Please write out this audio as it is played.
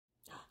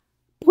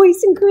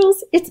boys and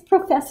girls, it's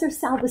Professor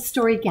Sal the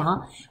Story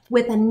Gal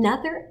with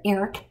another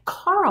Eric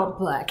Carle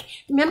book.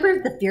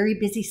 Remember the very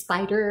busy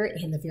spider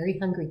and the very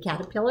hungry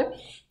caterpillar?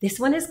 This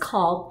one is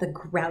called The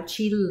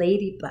Grouchy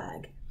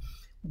Ladybug.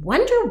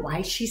 Wonder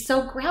why she's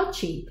so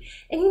grouchy.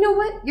 And you know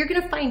what? You're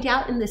going to find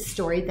out in this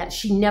story that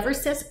she never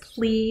says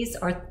please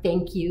or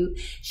thank you.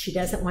 She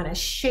doesn't want to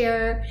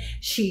share.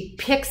 She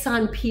picks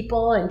on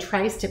people and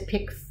tries to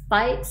pick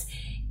fights.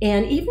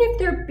 And even if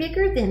they're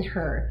bigger than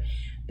her.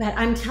 But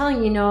I'm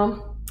telling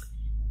you,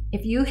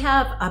 if you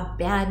have a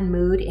bad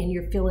mood and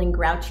you're feeling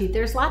grouchy,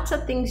 there's lots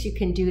of things you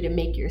can do to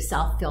make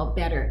yourself feel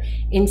better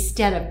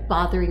instead of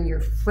bothering your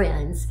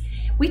friends.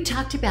 We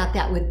talked about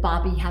that with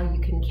Bobby, how you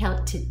can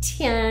count to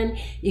 10,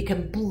 you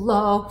can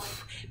blow,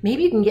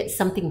 maybe you can get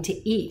something to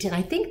eat. And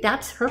I think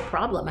that's her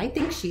problem. I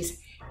think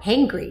she's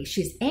hangry.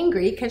 She's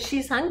angry because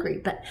she's hungry.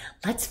 But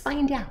let's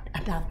find out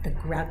about The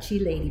Grouchy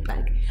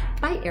Ladybug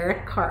by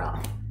Eric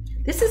Carle.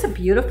 This is a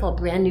beautiful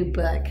brand new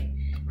book.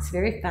 It's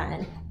very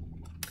fun.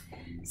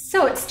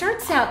 So it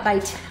starts out by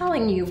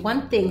telling you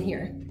one thing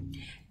here,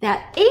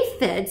 that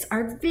aphids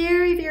are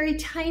very, very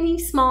tiny,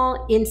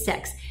 small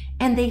insects,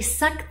 and they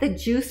suck the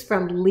juice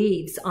from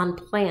leaves on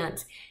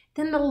plants.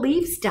 Then the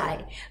leaves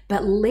die,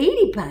 but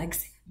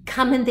ladybugs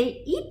come and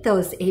they eat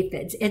those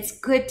aphids. It's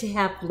good to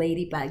have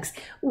ladybugs.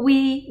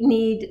 We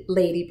need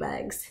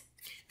ladybugs.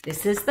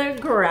 This is the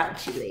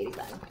Grouchy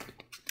Ladybug.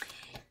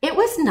 It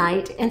was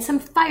night and some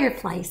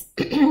fireflies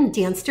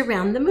danced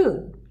around the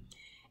moon.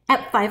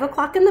 At 5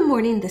 o'clock in the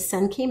morning, the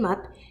sun came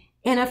up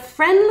and a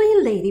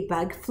friendly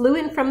ladybug flew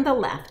in from the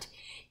left.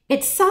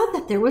 It saw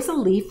that there was a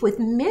leaf with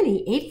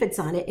many aphids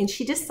on it, and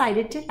she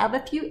decided to have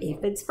a few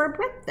aphids for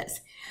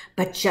breakfast.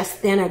 But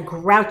just then a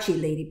grouchy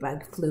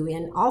ladybug flew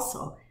in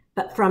also,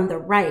 but from the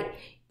right.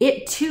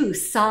 It too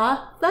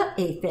saw the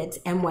aphids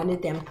and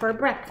wanted them for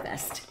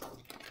breakfast.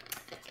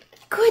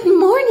 "Good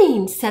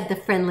morning," said the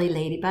friendly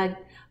ladybug.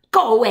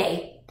 "Go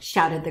away,"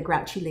 shouted the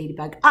grouchy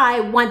ladybug. "I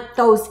want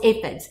those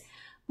aphids."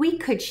 "We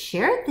could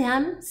share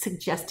them,"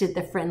 suggested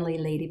the friendly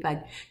ladybug.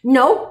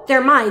 "No,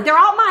 they're mine. They're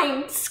all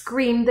mine,"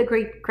 screamed the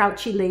great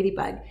grouchy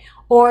ladybug.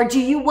 "Or do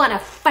you want to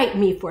fight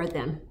me for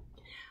them?"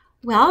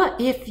 "Well,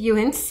 if you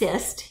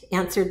insist,"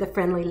 answered the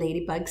friendly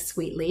ladybug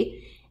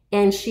sweetly,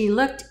 and she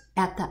looked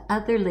at the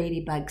other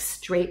ladybug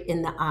straight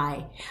in the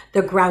eye.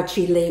 The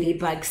grouchy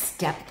ladybug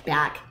stepped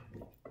back.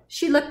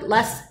 She looked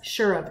less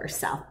sure of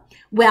herself.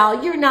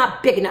 "Well, you're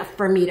not big enough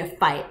for me to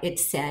fight," it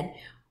said.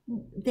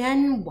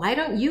 "Then why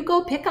don't you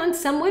go pick on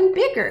someone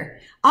bigger?"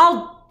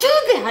 "I'll do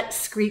that,"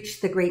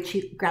 screeched the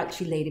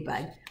grouchy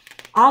ladybug.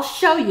 "I'll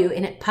show you,"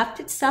 and it puffed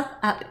itself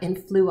up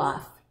and flew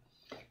off.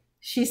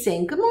 She's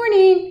saying, "Good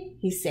morning."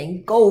 He's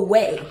saying, "Go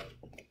away."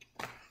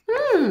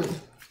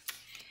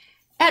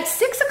 At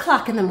 6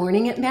 o'clock in the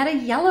morning, it met a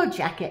yellow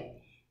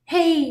jacket.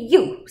 "Hey,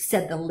 you,"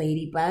 said the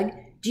ladybug.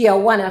 "Do you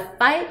want to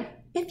fight?"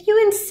 "If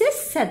you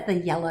insist," said the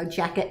yellow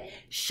jacket,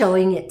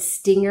 showing its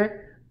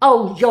stinger.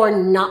 "Oh, you're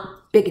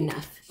not big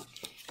enough."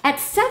 At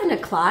 7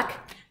 o'clock,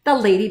 the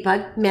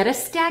ladybug met a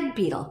stag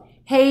beetle.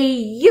 "Hey,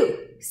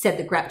 you," said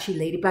the grouchy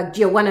ladybug.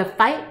 "Do you want to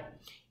fight?"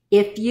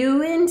 "If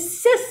you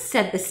insist,"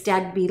 said the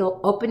stag beetle,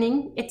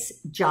 opening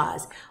its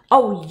jaws.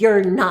 "Oh,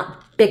 you're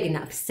not big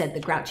enough," said the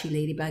grouchy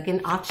ladybug,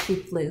 and off she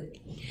flew.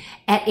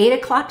 At 8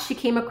 o'clock, she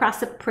came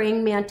across a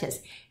praying mantis.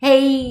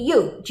 "Hey,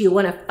 you, do you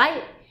want to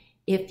fight?"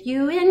 "If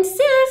you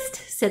insist,"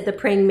 said the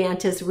praying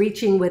mantis,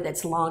 reaching with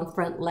its long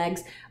front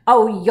legs.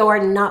 "Oh,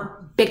 you're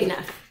not big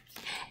enough."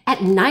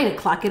 At 9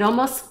 o'clock, it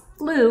almost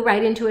flew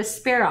right into a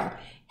sparrow.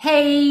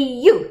 "Hey,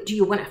 you, do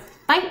you want to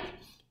fight?"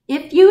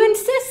 "If you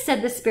insist,"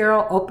 said the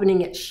sparrow,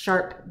 opening its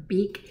sharp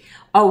beak.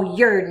 "Oh,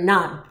 you're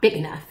not big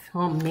enough."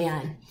 Oh,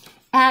 man.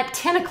 At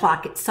 10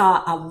 o'clock, it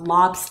saw a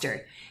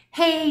lobster.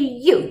 "Hey,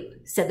 you,"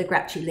 said the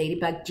grouchy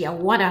ladybug. "Do you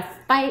want to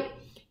fight?"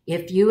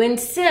 "If you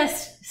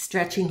insist,"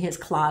 stretching his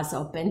claws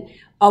open.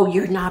 "Oh,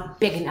 you're not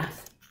big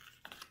enough."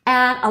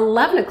 At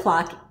 11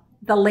 o'clock,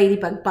 the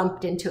ladybug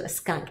bumped into a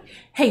skunk.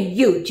 "Hey,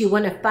 you, do you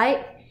want to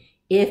fight?"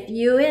 "If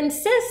you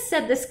insist,"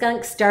 said the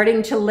skunk,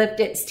 starting to lift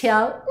its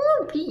tail.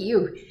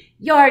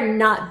 "You're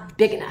not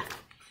big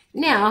enough."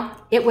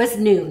 Now it was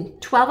noon,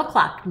 12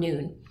 o'clock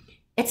noon.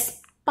 It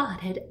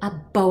spotted a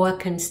boa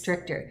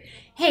constrictor.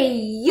 "Hey,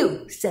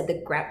 you," said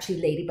the grouchy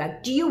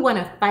ladybug. "Do you want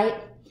to fight?"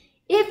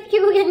 "If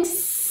you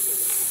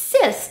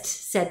insist,"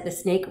 said the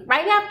snake,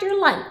 "right after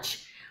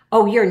lunch."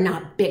 "Oh, you're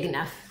not big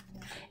enough."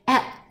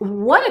 At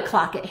 1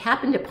 o'clock, it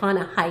happened upon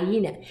a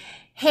hyena.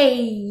 "Hey,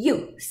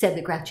 you," said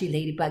the grouchy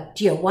ladybug.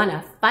 "Do you want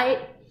to fight?"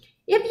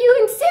 "If you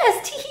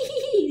insist,"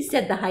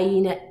 said the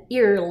hyena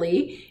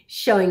eerily,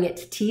 showing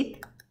its teeth.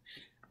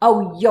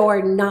 "Oh,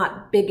 you're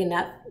not big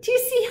enough." Do you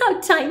see how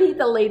tiny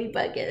the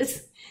ladybug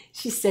is?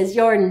 She says,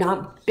 "You're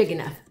not big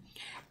enough."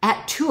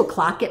 At 2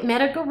 o'clock, it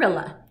met a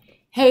gorilla.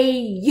 "Hey,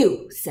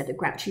 you," said the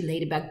grouchy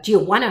ladybug. "Do you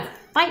want to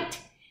fight?"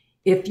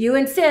 "If you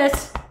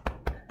insist,"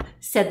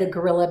 said the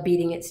gorilla,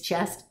 beating its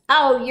chest.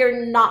 "Oh,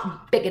 you're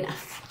not big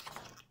enough."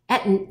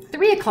 At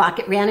 3 o'clock,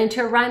 it ran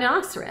into a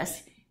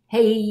rhinoceros.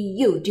 "Hey,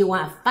 you, do you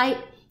want to fight?"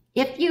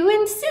 "If you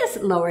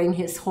insist," lowering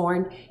his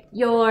horn.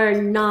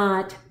 You're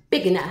not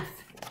big enough.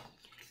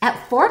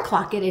 At 4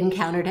 o'clock, it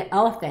encountered an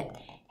elephant.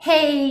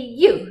 Hey,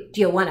 you,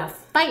 do you want to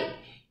fight?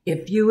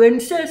 If you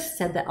insist,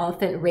 said the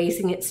elephant,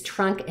 raising its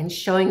trunk and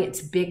showing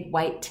its big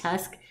white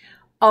tusk.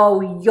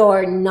 Oh,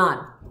 you're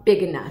not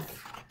big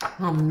enough.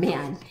 Oh,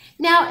 man.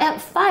 Now,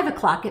 at 5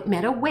 o'clock, it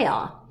met a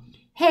whale.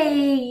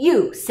 Hey,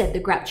 you, said the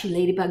grouchy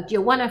ladybug, do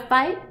you want to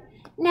fight?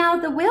 Now,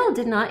 the whale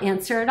did not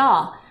answer at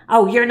all.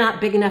 Oh, you're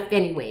not big enough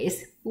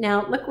anyways.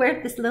 Now, look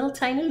where this little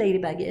tiny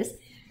ladybug is.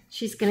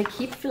 She's going to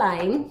keep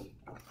flying.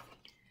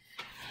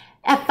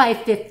 At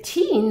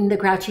 5:15, the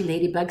grouchy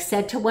ladybug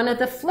said to one of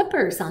the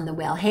flippers on the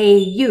whale, hey,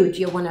 you, do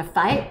you want to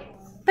fight?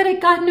 But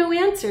it got no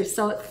answer,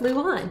 so it flew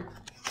on.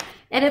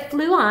 And it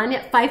flew on.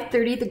 At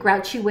 5:30,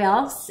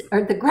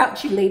 the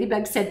grouchy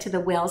ladybug said to the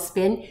whale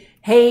spin,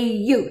 hey,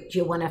 you, do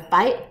you want to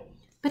fight?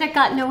 But it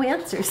got no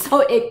answer, so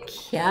it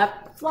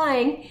kept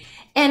flying.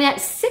 And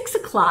at 6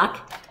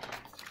 o'clock,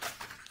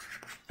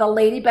 the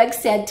ladybug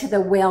said to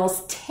the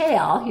whale's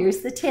tail,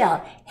 here's the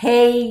tail,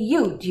 hey,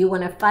 you, do you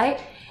want to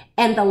fight?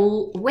 And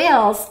the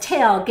whale's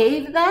tail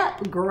gave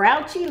that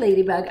grouchy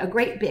ladybug a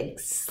great big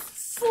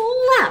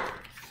slap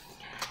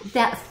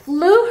that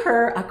flew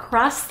her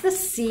across the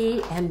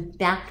sea and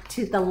back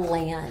to the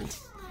land.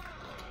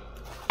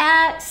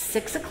 At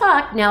 6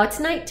 o'clock, now it's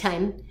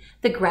nighttime,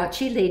 the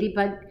grouchy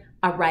ladybug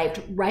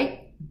arrived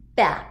right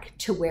back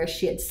to where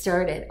she had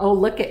started. Oh,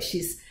 look at,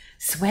 she's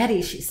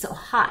sweaty, she's so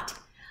hot.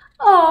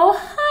 Oh,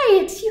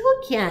 hi, it's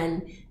you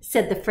again,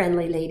 said the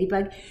friendly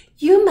ladybug.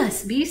 You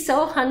must be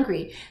so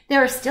hungry.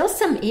 There are still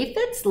some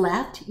aphids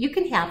left. You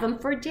can have them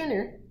for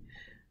dinner.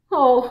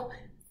 Oh,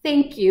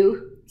 thank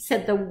you,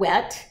 said the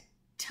wet,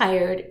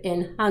 tired,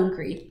 and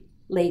hungry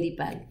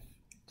ladybug.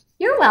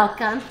 You're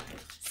welcome,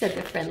 said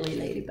the friendly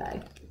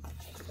ladybug.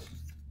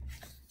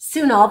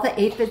 Soon all the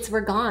aphids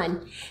were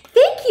gone.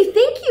 Thank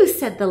you,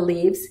 said the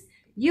leaves.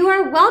 You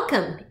are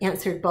welcome,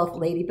 answered both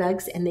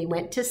ladybugs, and they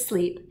went to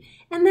sleep.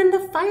 And then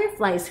the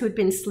fireflies, who had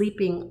been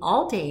sleeping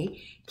all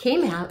day,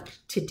 came out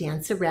to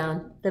dance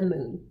around the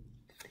moon.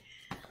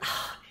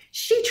 Oh,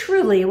 she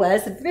truly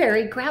was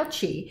very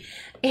grouchy.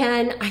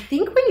 And I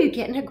think when you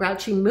get in a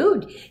grouchy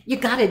mood, you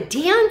gotta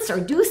dance or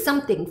do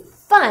something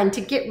fun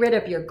to get rid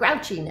of your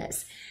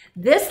grouchiness.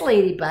 This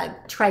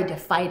ladybug tried to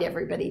fight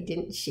everybody,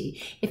 didn't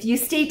she? If you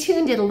stay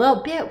tuned in a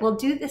little bit, we'll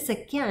do this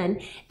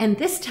again. And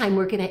this time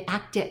we're going to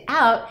act it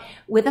out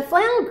with a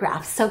flannel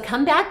graph. So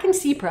come back and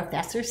see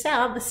Professor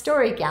Sal, the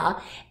Story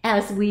Gal,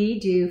 as we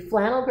do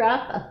flannel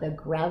graph of the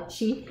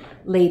grouchy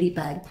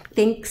ladybug.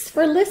 Thanks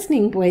for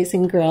listening, boys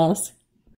and girls.